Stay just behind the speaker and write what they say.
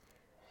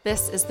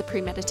This is the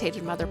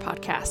Premeditated Mother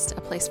Podcast,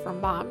 a place for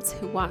moms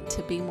who want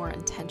to be more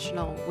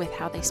intentional with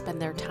how they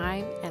spend their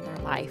time and their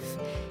life.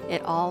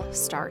 It all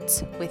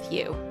starts with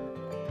you.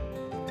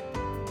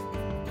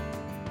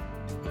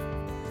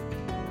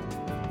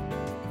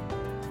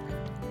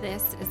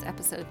 This is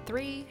episode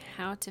 3,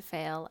 How to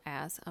Fail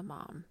as a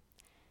Mom.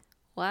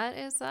 What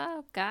is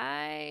up,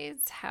 guys?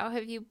 How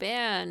have you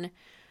been?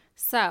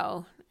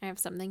 So, I have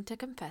something to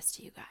confess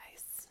to you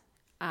guys.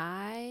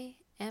 I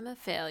am a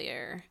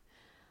failure.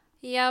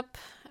 Yep,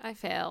 I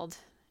failed.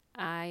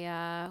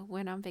 I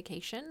went on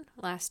vacation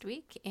last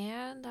week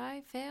and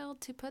I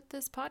failed to put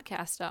this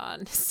podcast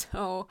on.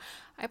 So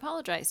I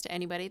apologize to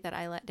anybody that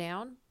I let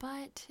down,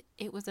 but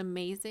it was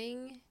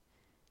amazing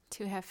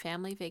to have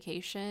family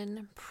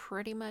vacation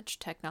pretty much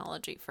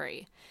technology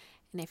free.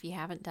 And if you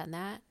haven't done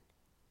that,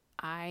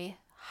 I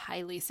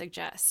highly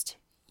suggest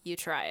you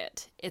try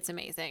it. It's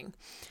amazing.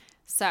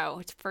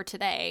 So for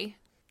today,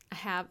 I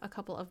have a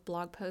couple of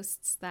blog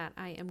posts that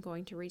I am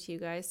going to read to you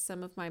guys,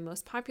 some of my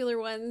most popular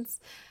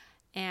ones,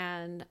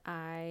 and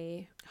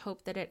I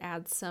hope that it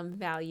adds some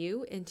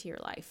value into your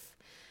life.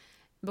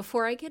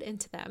 Before I get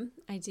into them,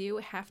 I do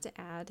have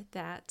to add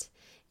that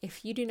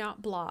if you do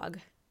not blog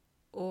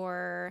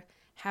or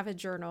have a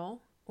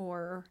journal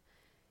or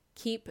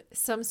keep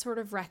some sort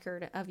of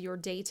record of your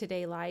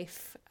day-to-day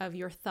life, of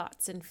your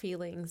thoughts and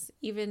feelings,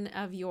 even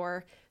of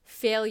your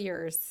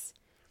failures,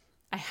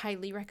 I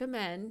highly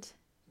recommend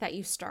that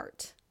you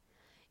start.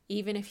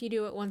 Even if you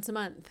do it once a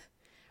month,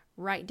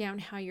 write down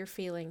how you're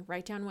feeling,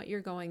 write down what you're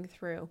going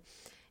through.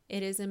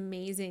 It is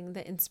amazing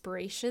the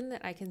inspiration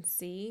that I can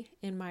see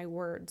in my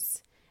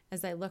words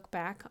as I look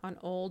back on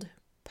old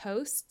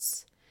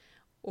posts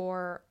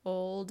or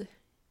old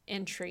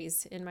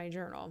entries in my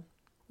journal.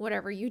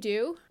 Whatever you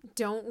do,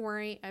 don't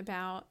worry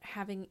about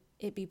having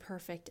it be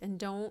perfect and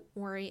don't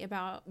worry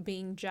about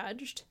being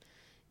judged.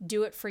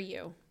 Do it for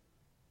you.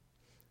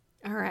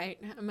 All right,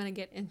 I'm going to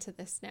get into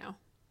this now.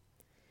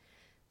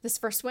 This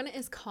first one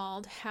is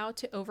called How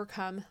to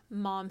Overcome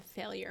Mom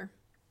Failure.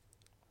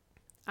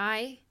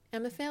 I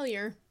am a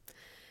failure.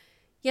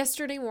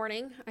 Yesterday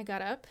morning, I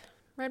got up,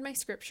 read my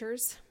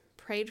scriptures,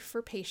 prayed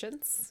for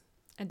patience,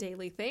 a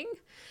daily thing,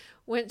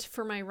 went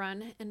for my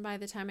run, and by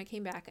the time I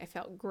came back, I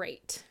felt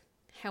great.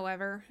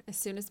 However, as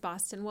soon as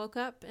Boston woke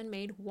up and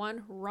made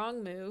one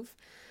wrong move,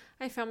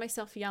 I found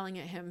myself yelling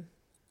at him.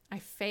 I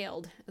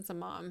failed as a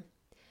mom.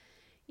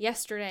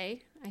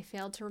 Yesterday, I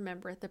failed to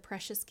remember the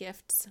precious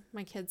gifts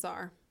my kids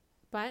are,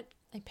 but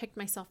I picked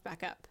myself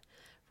back up,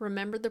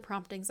 remembered the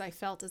promptings I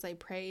felt as I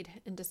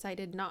prayed, and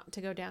decided not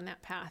to go down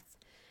that path.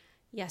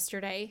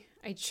 Yesterday,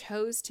 I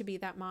chose to be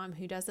that mom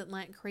who doesn't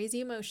let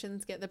crazy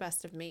emotions get the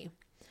best of me.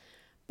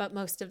 But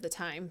most of the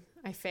time,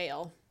 I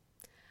fail.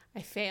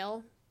 I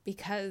fail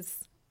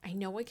because I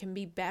know it can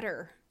be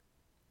better.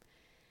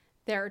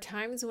 There are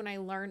times when I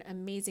learn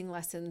amazing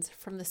lessons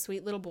from the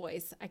sweet little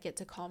boys I get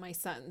to call my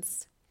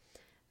sons.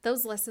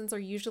 Those lessons are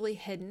usually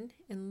hidden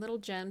in little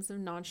gems of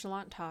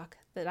nonchalant talk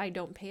that I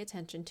don't pay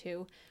attention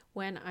to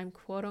when I'm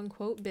quote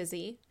unquote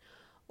busy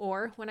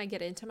or when I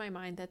get into my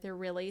mind that they're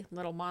really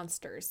little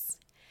monsters.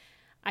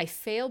 I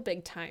fail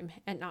big time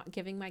at not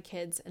giving my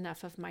kids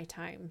enough of my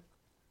time.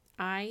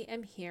 I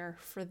am here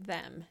for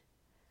them.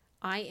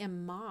 I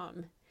am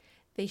mom.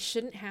 They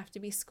shouldn't have to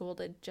be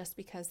scolded just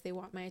because they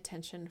want my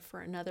attention for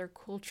another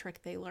cool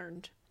trick they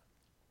learned.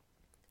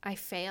 I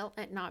fail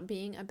at not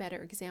being a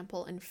better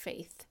example in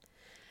faith.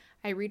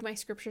 I read my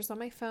scriptures on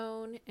my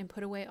phone and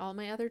put away all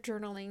my other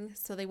journaling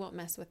so they won't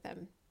mess with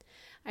them.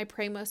 I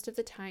pray most of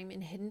the time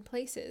in hidden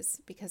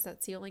places because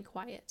that's the only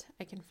quiet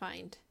I can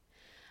find.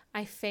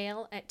 I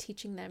fail at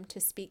teaching them to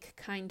speak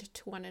kind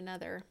to one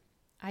another.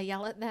 I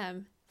yell at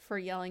them for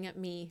yelling at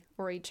me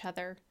or each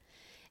other.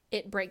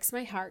 It breaks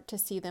my heart to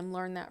see them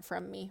learn that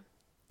from me.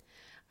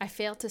 I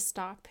fail to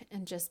stop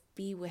and just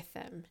be with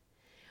them.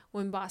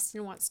 When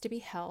Boston wants to be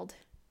held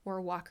or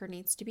Walker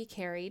needs to be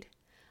carried,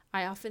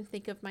 I often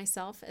think of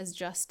myself as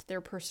just their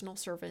personal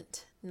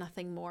servant,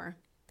 nothing more.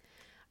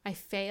 I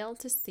fail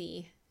to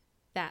see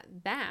that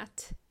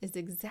is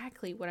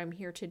exactly what I'm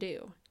here to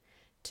do,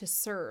 to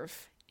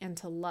serve and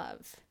to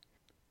love.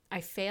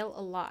 I fail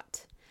a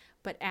lot,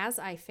 but as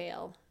I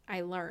fail, I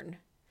learn.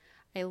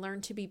 I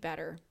learn to be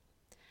better.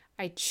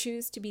 I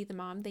choose to be the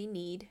mom they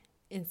need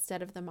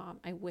instead of the mom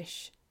I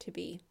wish to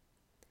be.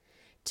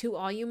 To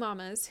all you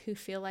mamas who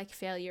feel like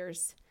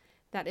failures,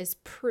 that is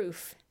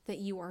proof that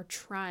you are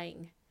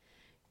trying.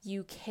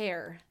 You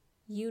care.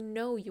 You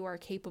know you are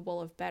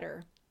capable of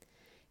better.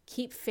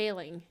 Keep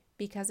failing,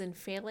 because in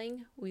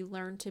failing, we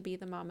learn to be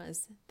the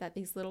mamas that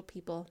these little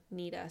people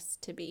need us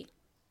to be.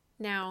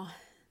 Now,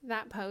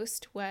 that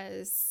post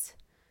was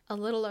a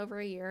little over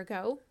a year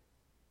ago,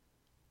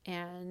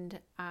 and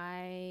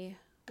I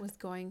was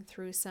going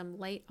through some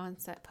late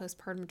onset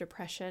postpartum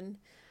depression.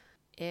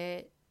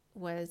 It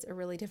was a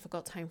really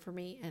difficult time for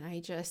me, and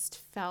I just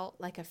felt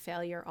like a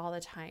failure all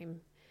the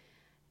time.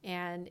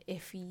 And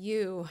if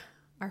you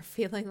are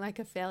feeling like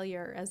a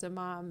failure as a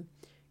mom,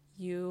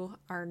 you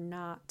are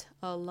not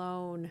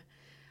alone.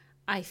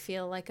 I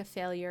feel like a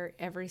failure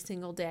every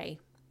single day.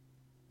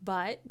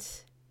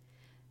 But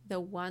the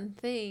one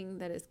thing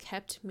that has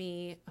kept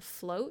me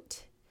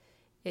afloat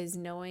is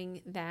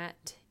knowing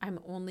that I'm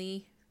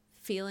only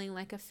feeling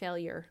like a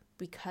failure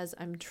because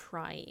I'm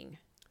trying.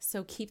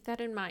 So keep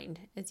that in mind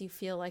as you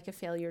feel like a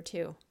failure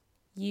too.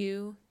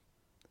 You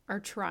are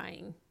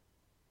trying.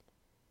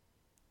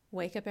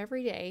 Wake up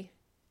every day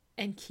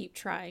and keep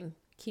trying.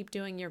 Keep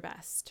doing your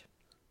best.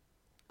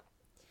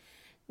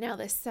 Now,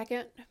 the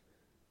second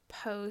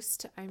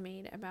post I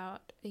made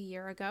about a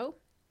year ago,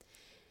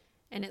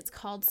 and it's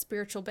called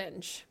Spiritual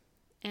Binge.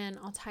 And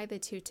I'll tie the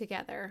two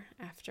together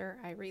after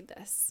I read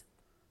this.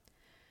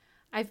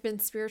 I've been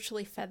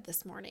spiritually fed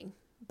this morning,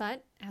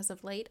 but as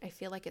of late, I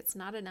feel like it's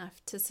not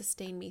enough to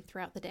sustain me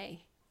throughout the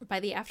day. By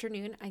the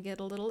afternoon, I get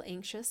a little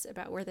anxious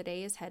about where the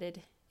day is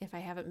headed if I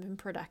haven't been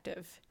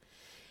productive.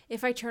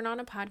 If I turn on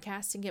a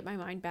podcast and get my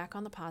mind back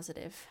on the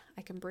positive,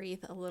 I can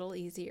breathe a little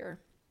easier.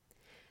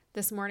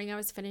 This morning, I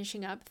was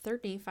finishing up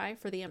 3rd Nephi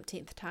for the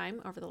umpteenth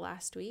time over the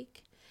last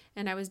week,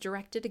 and I was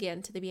directed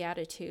again to the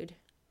Beatitude,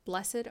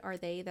 "Blessed are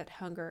they that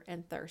hunger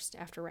and thirst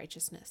after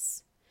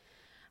righteousness."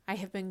 I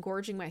have been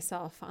gorging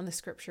myself on the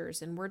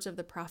scriptures and words of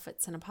the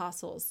prophets and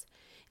apostles,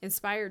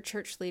 inspired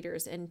church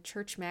leaders and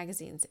church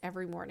magazines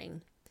every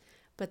morning,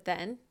 but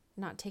then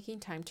not taking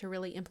time to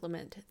really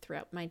implement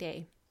throughout my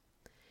day.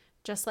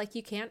 Just like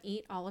you can't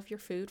eat all of your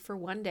food for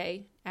one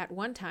day at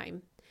one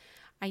time,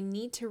 I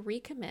need to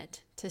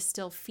recommit to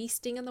still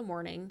feasting in the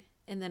morning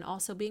and then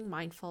also being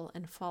mindful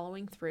and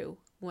following through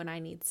when I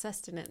need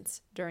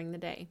sustenance during the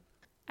day.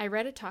 I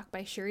read a talk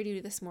by Sherry Duty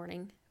this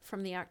morning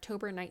from the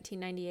October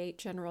 1998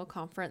 General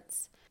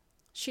Conference.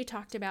 She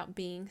talked about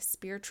being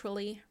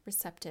spiritually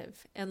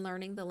receptive and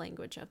learning the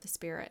language of the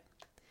Spirit.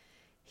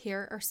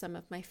 Here are some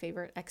of my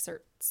favorite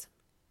excerpts.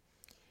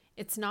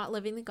 It's not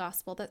living the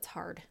gospel that's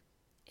hard.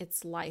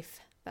 It's life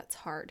that's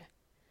hard.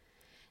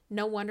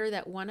 No wonder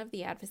that one of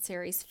the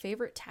adversary's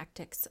favorite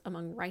tactics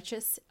among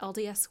righteous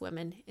LDS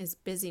women is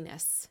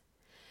busyness,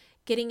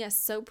 getting us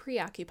so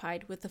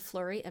preoccupied with the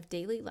flurry of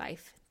daily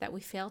life that we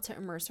fail to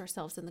immerse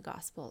ourselves in the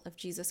gospel of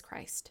Jesus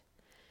Christ.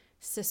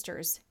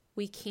 Sisters,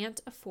 we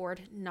can't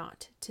afford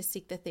not to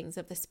seek the things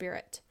of the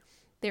Spirit.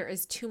 There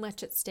is too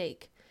much at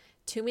stake.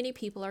 Too many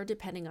people are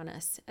depending on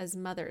us as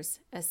mothers,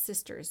 as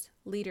sisters,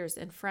 leaders,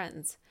 and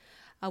friends.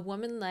 A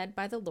woman led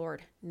by the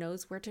Lord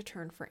knows where to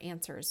turn for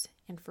answers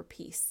and for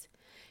peace.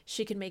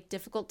 She can make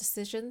difficult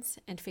decisions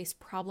and face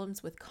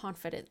problems with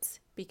confidence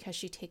because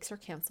she takes her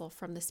counsel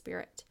from the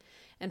Spirit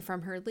and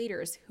from her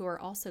leaders who are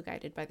also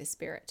guided by the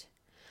Spirit.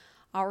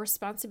 Our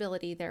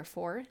responsibility,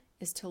 therefore,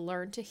 is to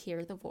learn to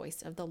hear the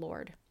voice of the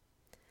Lord.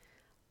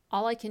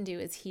 All I can do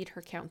is heed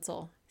her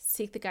counsel,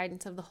 seek the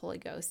guidance of the Holy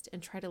Ghost,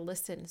 and try to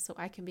listen so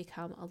I can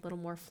become a little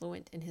more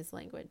fluent in his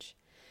language.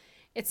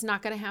 It's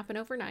not going to happen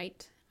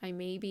overnight. I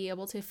may be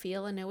able to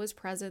feel and know his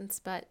presence,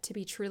 but to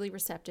be truly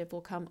receptive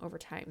will come over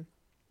time.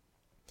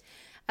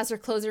 As her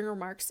closing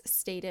remarks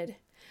stated,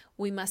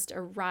 we must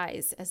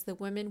arise as the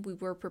women we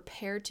were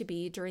prepared to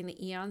be during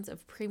the eons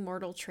of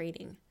premortal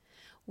training.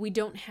 We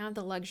don't have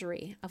the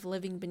luxury of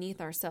living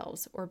beneath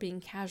ourselves or being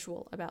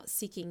casual about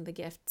seeking the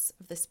gifts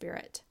of the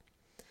Spirit.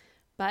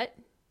 But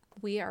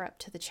we are up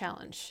to the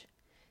challenge.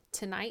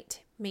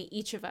 Tonight, may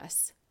each of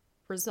us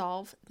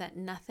resolve that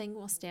nothing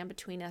will stand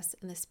between us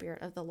and the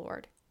Spirit of the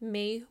Lord.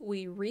 May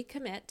we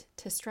recommit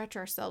to stretch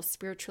ourselves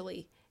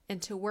spiritually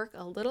and to work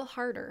a little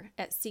harder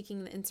at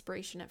seeking the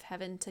inspiration of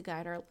heaven to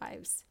guide our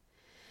lives.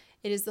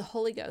 It is the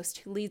Holy Ghost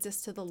who leads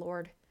us to the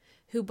Lord,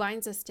 who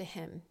binds us to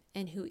him,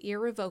 and who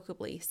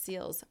irrevocably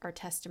seals our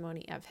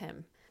testimony of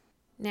him.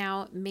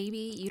 Now, maybe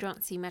you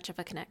don't see much of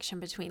a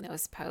connection between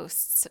those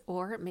posts,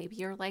 or maybe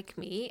you're like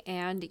me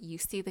and you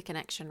see the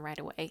connection right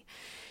away.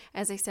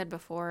 As I said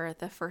before,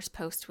 the first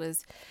post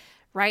was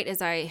right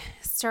as I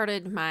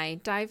started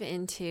my dive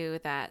into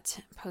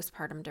that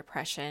postpartum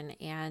depression,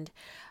 and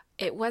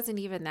it wasn't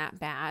even that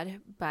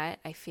bad, but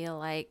I feel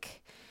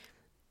like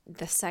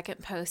the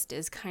second post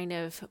is kind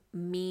of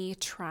me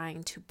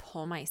trying to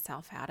pull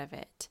myself out of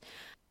it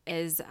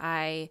as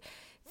I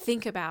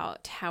think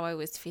about how I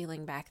was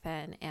feeling back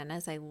then. And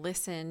as I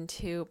listen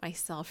to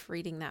myself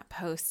reading that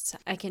post,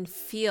 I can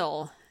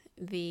feel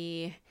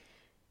the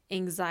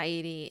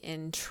anxiety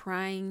in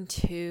trying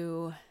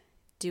to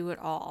do it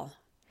all.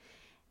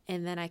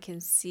 And then I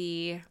can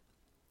see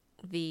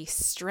the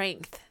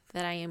strength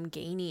that I am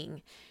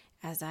gaining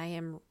as I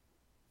am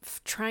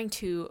trying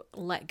to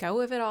let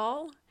go of it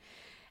all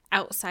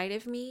outside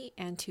of me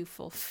and to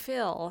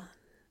fulfill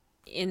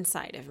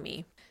inside of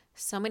me.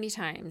 So many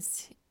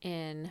times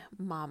in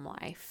mom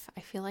life,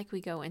 I feel like we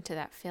go into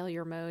that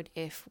failure mode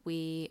if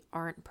we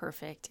aren't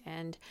perfect.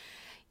 And,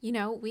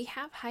 we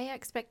have high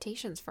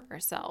expectations for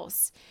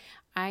ourselves.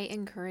 I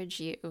encourage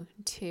you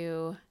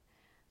to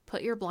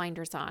put your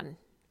blinders on.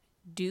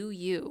 Do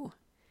you.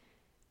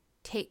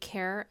 Take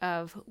care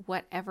of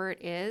whatever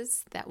it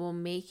is that will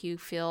make you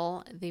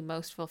feel the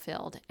most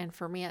fulfilled. And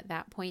for me at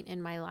that point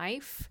in my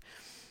life,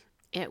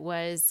 it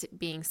was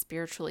being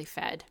spiritually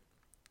fed.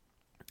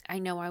 I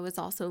know I was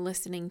also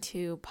listening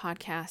to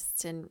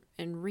podcasts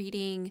and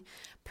reading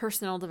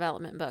personal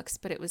development books,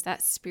 but it was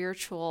that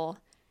spiritual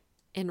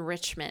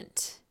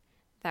enrichment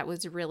that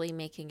was really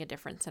making a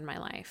difference in my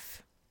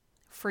life.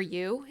 For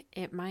you,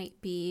 it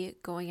might be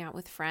going out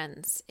with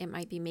friends. It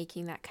might be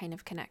making that kind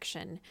of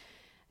connection.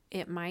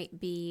 It might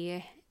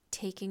be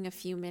taking a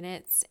few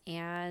minutes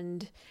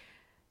and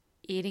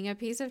eating a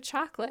piece of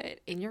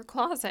chocolate in your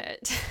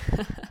closet.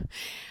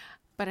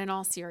 But in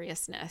all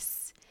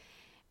seriousness,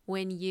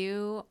 when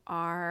you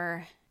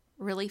are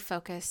really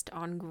focused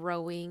on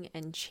growing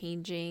and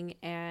changing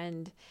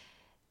and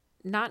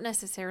not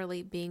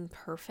necessarily being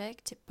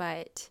perfect,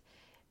 but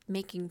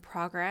making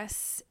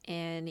progress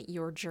in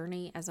your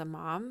journey as a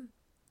mom,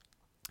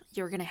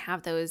 you're going to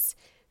have those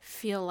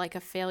feel like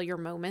a failure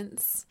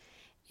moments.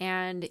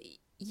 And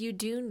you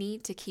do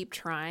need to keep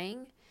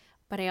trying,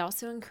 but I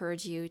also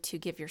encourage you to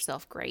give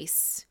yourself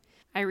grace.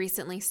 I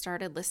recently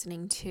started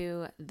listening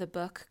to the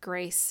book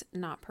Grace,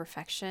 Not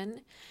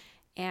Perfection.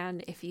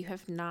 And if you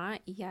have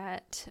not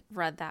yet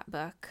read that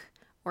book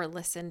or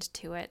listened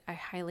to it, I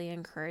highly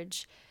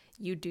encourage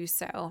you do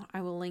so.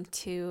 I will link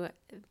to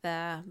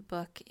the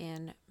book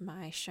in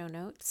my show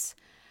notes.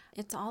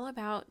 It's all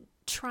about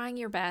trying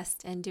your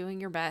best and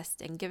doing your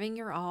best and giving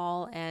your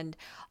all and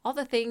all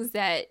the things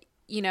that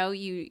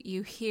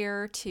you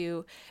hear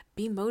to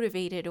be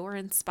motivated or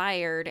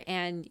inspired.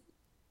 And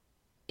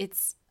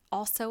it's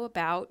also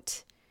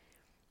about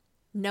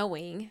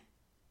knowing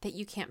that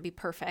you can't be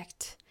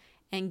perfect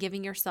and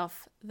giving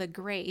yourself the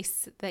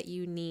grace that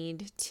you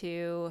need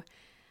to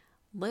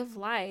live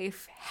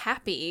life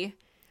happy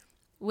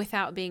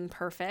without being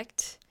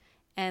perfect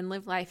and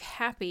live life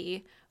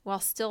happy while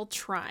still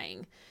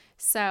trying.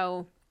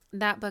 So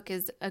that book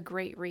is a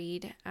great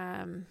read.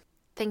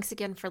 Thanks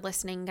again for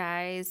listening,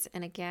 guys.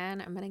 And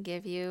again, I'm going to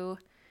give you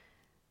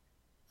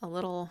a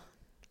little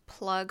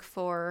plug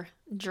for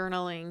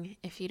journaling.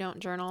 If you don't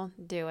journal,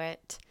 do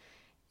it.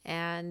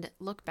 And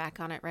look back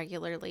on it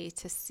regularly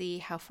to see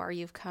how far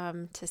you've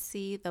come, to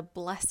see the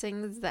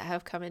blessings that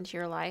have come into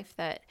your life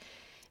that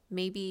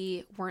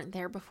maybe weren't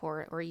there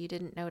before or you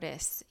didn't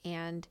notice,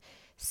 and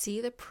see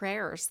the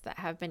prayers that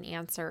have been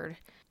answered.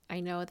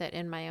 I know that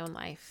in my own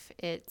life,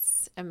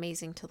 it's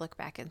amazing to look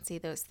back and see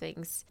those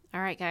things.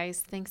 All right,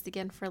 guys, thanks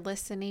again for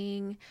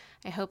listening.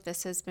 I hope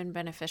this has been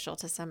beneficial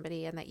to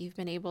somebody and that you've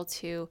been able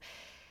to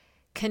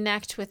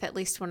connect with at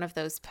least one of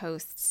those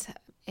posts.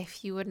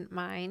 If you wouldn't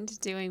mind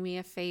doing me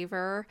a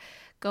favor,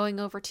 going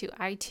over to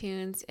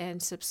iTunes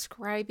and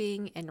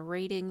subscribing and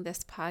rating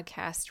this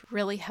podcast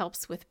really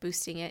helps with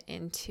boosting it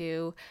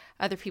into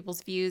other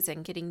people's views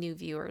and getting new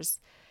viewers.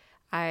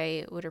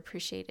 I would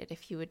appreciate it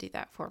if you would do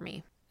that for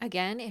me.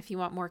 Again, if you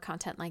want more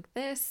content like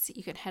this,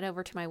 you can head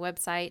over to my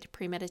website,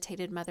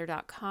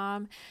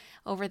 premeditatedmother.com.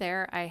 Over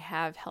there, I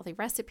have healthy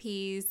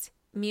recipes,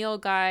 meal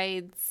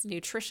guides,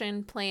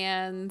 nutrition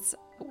plans,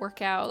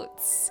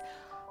 workouts,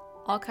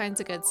 all kinds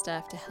of good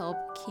stuff to help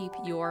keep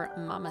your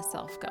mama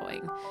self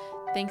going.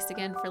 Thanks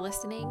again for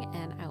listening,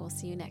 and I will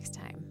see you next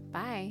time.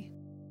 Bye.